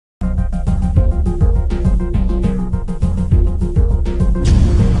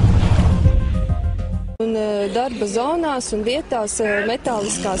darba zonās un vietās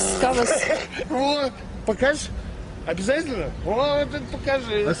metāliskās skavas. Покажешь? Обязательно? Вот,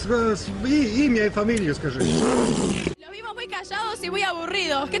 покажи. Имя и фамилию скажи. Los vimos muy callados y muy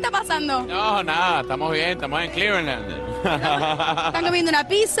aburridos. ¿Qué está pasando? No, nada, estamos bien, estamos en Cleveland. ¿Están comiendo una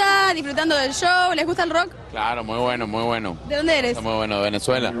pizza, disfrutando del show? ¿Les gusta el rock? Claro, muy bueno, muy bueno. ¿De dónde eres? Está muy bueno, de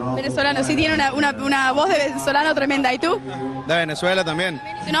Venezuela. Venezolano, sí, tiene una voz de venezolano tremenda. ¿Y tú? De Venezuela también.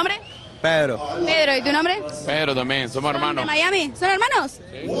 ¿Y tu nombre? Pedro. Pedro, ¿y tu nombre? Pedro también, somos ¿De hermanos. Miami? ¿Son hermanos?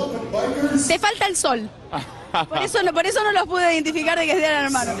 Sí. Te falta el sol. Por eso no los pude identificar de que eran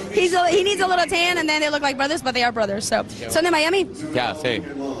hermanos. He needs a little tan and then they look like brothers, but they are brothers. So. ¿Son de Miami? Ya, sí.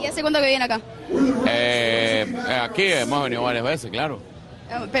 ¿Y hace cuánto que viven acá? Aquí hemos venido varias veces, claro.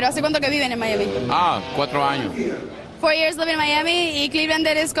 ¿Pero hace cuánto que viven en Miami? 4 años. 4 years living in Miami y Cleveland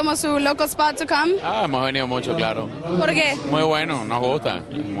es como su local spot to come. Hemos venido mucho, claro. ¿Por qué? Muy bueno, nos gusta.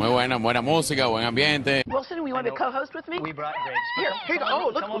 Muy buena música, buen ambiente. Wilson, you want to co-host with me? We brought grapes. Here you go. Oh,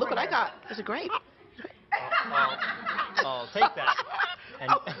 look what I got. It's a grape. I'll take that.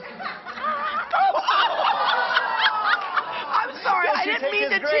 And I'm sorry. Don't I you didn't take mean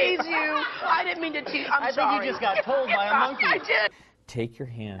to his grape. tease you. I didn't mean to tease. I'm I sorry. think you just got told by a monkey. I did. Take your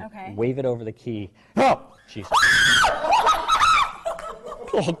hand, Okay. wave it over the key. Oh, Jesus.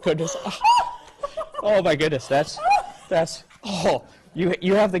 Oh, goodness. Oh, my goodness. That's, oh,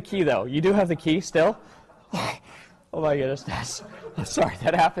 you have the key, though. You do have the key still? Oh, my goodness. I'm sorry,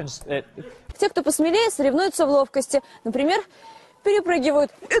 that happens. Те, кто посмелее, соревнуются в ловкости. Например,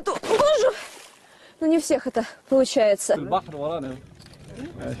 перепрыгивают эту лужу. Но не всех это получается.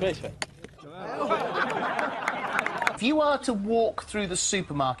 If you are to walk through the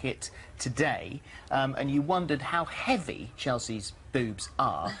supermarket today and you wondered how heavy Chelsea's boobs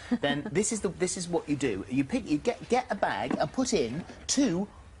are, then this is what you do. You get a bag and put in 2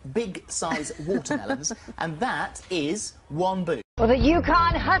 big-size watermelons, and that is 1 boob. Well, the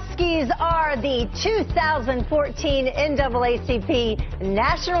Yukon Huskies are the 2014 NAACP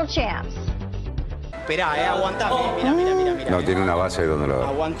National Champs. Espera, aguanta. Mira. No, tiene una base donde lo...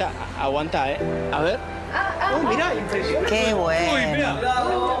 Aguanta, A ver. Oh, mira, impresionante. Qué bueno. Uy, mira.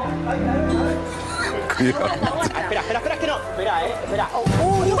 Espera, que no. Espera.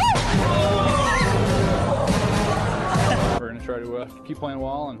 We're going to try to keep playing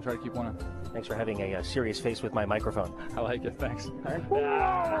well and try to keep winning. Thanks for having a serious face with my microphone. I like it, thanks. There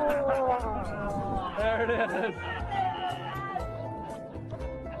There it is.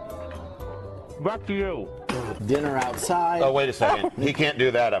 Back to you. Dinner outside. Oh, wait a second. He can't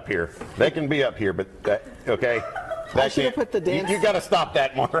do that up here. They can be up here, but that, okay? I should have put the dance. You got to stop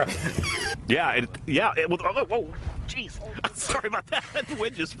that, Maura. Yeah. Oh, jeez. I'm sorry about that. The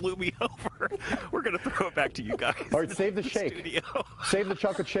wind just flew me over. We're going to throw it back to you guys. All right, save the shake. Studio. Save the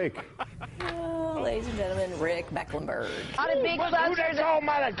chocolate shake. Ladies and gentlemen, Rick Mecklenburg. Not a big Who that call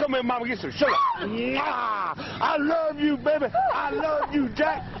my come here, mama, get some sugar. Mwah! I love you, baby. I love you,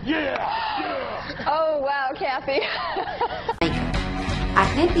 Jack. Yeah. Oh, wow, Kathy.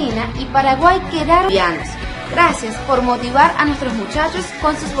 Argentina y Paraguay quedaron vianos. Gracias por motivar a nuestros muchachos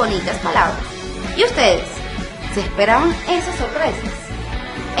con sus bonitas palabras. ¿Y ustedes? ¿Se esperaban esas sorpresas?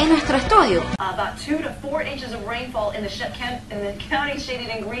 En nuestro estudio. About 2 to 4 inches of rainfall in the county shaded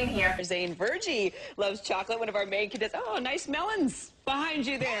in green here. Zane Virgie loves chocolate, one of our main contestants. Oh, nice melons behind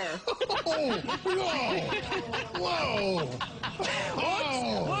you there. Whoa.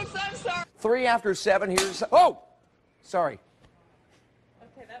 Whoops, I'm sorry. 3 after 7, here's... Oh! Sorry.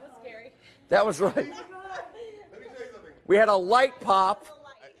 Okay, that was scary. That was right. We had a light pop,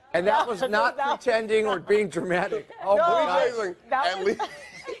 and that was not pretending or being dramatic. Oh, No, my God.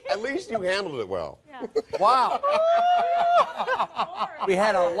 At least you handled it well. Yeah. Wow. We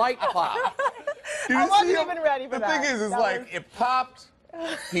had a light pop. I wasn't even ready for that. The thing is like, it popped,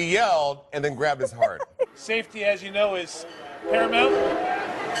 he yelled, and then grabbed his heart. Safety, as you know, is paramount.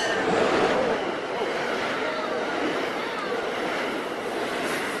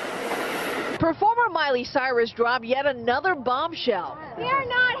 Performer Miley Cyrus dropped yet another bombshell. We are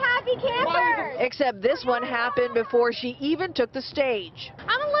not happy campers. Except this one happened before she even took the stage.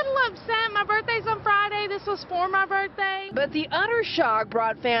 I'm a little upset. My birthday's on Friday. This was for my birthday. But the utter shock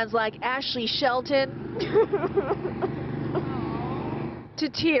brought fans like Ashley Shelton to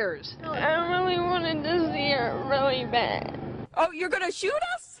tears. I really wanted to see her really bad. Oh, you're going to shoot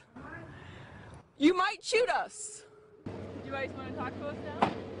us? You might shoot us. Do you guys want to talk to us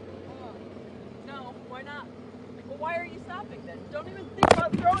now? No, why not? Well, why are you stopping then? Don't even think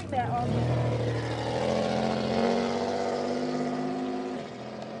about throwing that on me.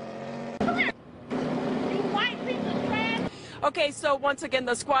 Come here. You white piece of trash. Okay, so once again,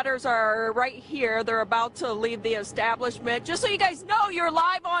 the squatters are right here. They're about to leave the establishment. Just so you guys know, you're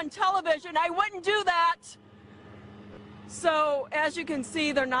live on television. I wouldn't do that. So, as you can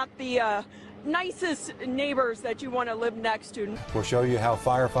see, they're not the nicest neighbors that you want to live next to. We'll show you how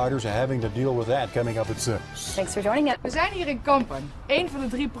firefighters are having to deal with that coming up at 6. Thanks for joining us. We zijn hier in Cartman, een van de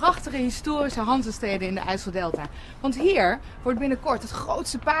 3 prachtige historische Hanzesteden in de IJsseldelta. Want hier wordt binnenkort het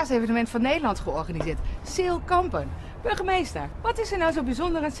grootste paasevenement van Nederland georganiseerd. Zeelkampen. Burgemeester, wat is er nou zo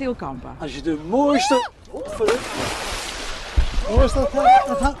bijzonder aan Zeelkampen? Als je de mooiste...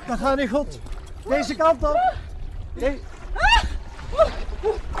 Dat gaat niet goed. Deze kant op.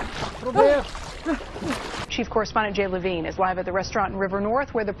 Probeer. Chief Correspondent Jay Levine is live at the restaurant in River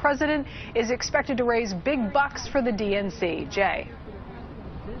North, where the president is expected to raise big bucks for the DNC. Jay.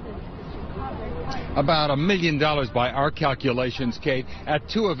 About $1 million by our calculations, Kate, at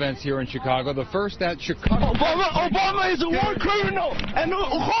 2 events here in Chicago. The first at Chicago. Obama is a war criminal and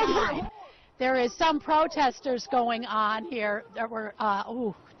there is some protesters going on here that were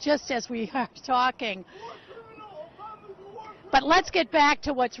just as we are talking. But let's get back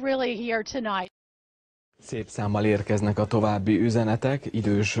to what's really here tonight. Szép számmal érkeznek a további üzenetek.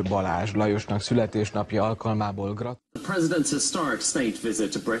 Idős Balázs Lajosnak születésnapja alkalmából The president's historic state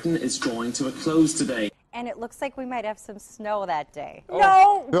visit to Britain is drawing to a close today. And it looks like we might have some snow that day. Oh.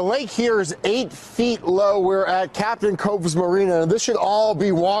 No! The lake here is 8 feet low. We're at Captain Cove's Marina, and this should all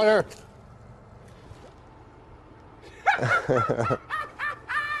be water.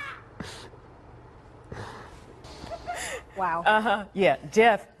 Wow. Yeah,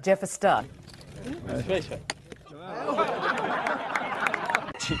 Jeff is stuck.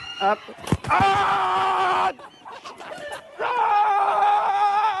 Up.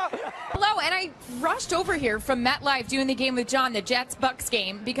 Hello, and I rushed over here from MetLife doing the Game with John, the Jets-Bucks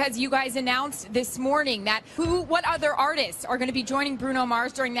game, because you guys announced this morning that what other artists are going to be joining Bruno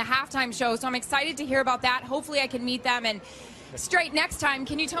Mars during the halftime show. So I'm excited to hear about that. Hopefully I can meet them. And straight next time,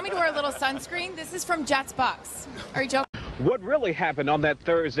 can you tell me to wear a little sunscreen? This is from Jets-Bucks. Are you joking? What really happened on that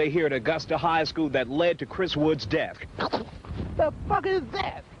Thursday here at Augusta High School that led to Chris Wood's death? The fuck is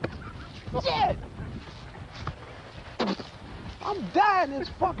that? Shit! I'm dying in this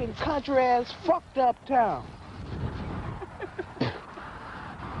fucking country-ass fucked up town.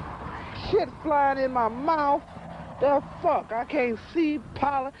 Shit flying in my mouth. The fuck? I can't see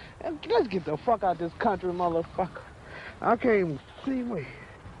pollen. Let's get the fuck out of this country, motherfucker. I can't even see me.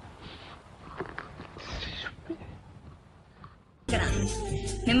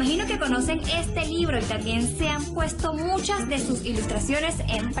 Me imagino que conocen este libro y también se han puesto muchas de sus ilustraciones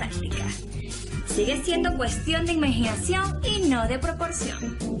en práctica. Sigue siendo cuestión de imaginación y no de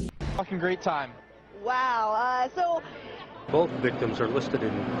proporción. Fucking great time. Wow. So both victims are listed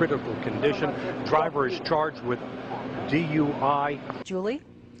in critical condition. Driver is charged with DUI. Julie?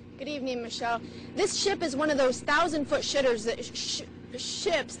 Good evening, Michelle. This ship is one of those 1,000-foot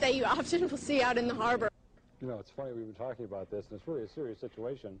ships that you often will see out in the harbor. You know, it's funny, we've been talking about this, and it's really a serious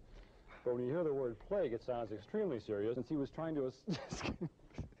situation. But when you hear the word plague, it sounds extremely serious. Since he was trying to,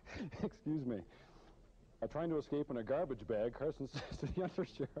 excuse me, trying to escape in a garbage bag, Carson says to the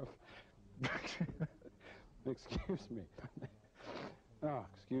undersheriff, excuse me. Oh,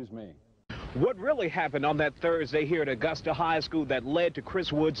 excuse me. What really happened on that Thursday here at Augusta High School that led to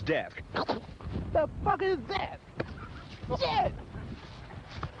Chris Wood's death? The fuck is that? Shit!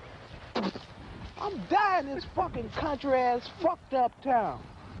 I'm dying in this fucking country-ass fucked up town.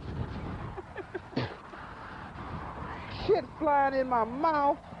 Shit flying in my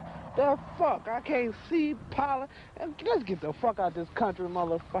mouth. The fuck? I can't see pollen. Let's get the fuck out of this country,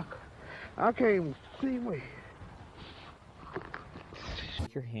 motherfucker. I can't even see me.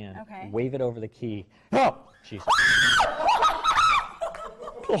 Take your hand, Okay. wave it over the key. Oh, Jesus.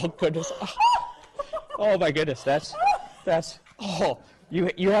 Oh, goodness. Oh, my goodness, that's, oh,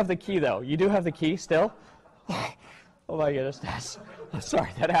 you have the key, though. You do have the key still? Oh, my goodness, I'm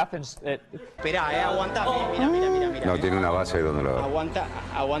sorry, that happens. Espera, aguanta. Mira. No, tiene una base donde lo... Aguanta,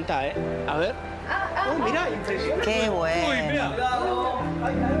 A ver. Oh, mira, impresionante. Qué bueno. Uy, mira.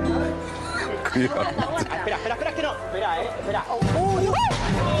 Espera, que no. Espera.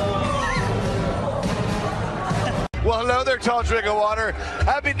 Well, hello there, tall drink of water.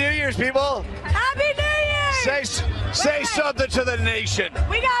 Happy New Year's, people. Happy New Year! Say something to the nation.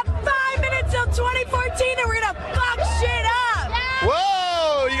 We got 5 minutes till 2014 and we're gonna fuck shit up!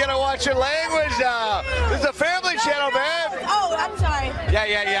 Whoa, you gotta watch your language now. This is a family channel, man. Oh, I'm sorry.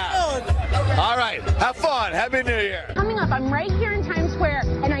 Yeah. All right, have fun. Happy New Year. Coming up, I'm right here in Times Square,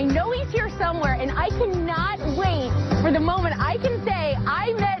 and I know he's here somewhere, and I cannot wait for the moment I can say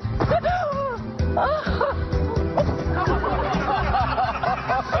I met...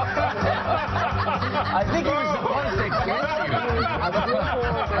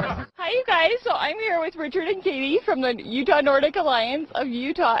 you guys. So I'm here with Richard and Katie from the Utah Nordic Alliance of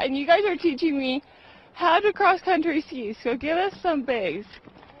Utah, and you guys are teaching me how to cross-country ski. So give us some base.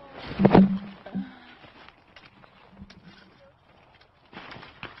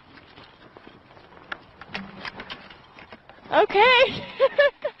 Okay.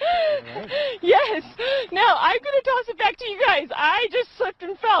 Yes. Now I'm going to toss it back to you guys. I just slipped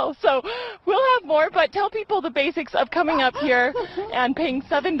and fell. So we'll have more, but tell people the basics of coming up here and paying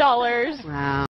 $7. Wow.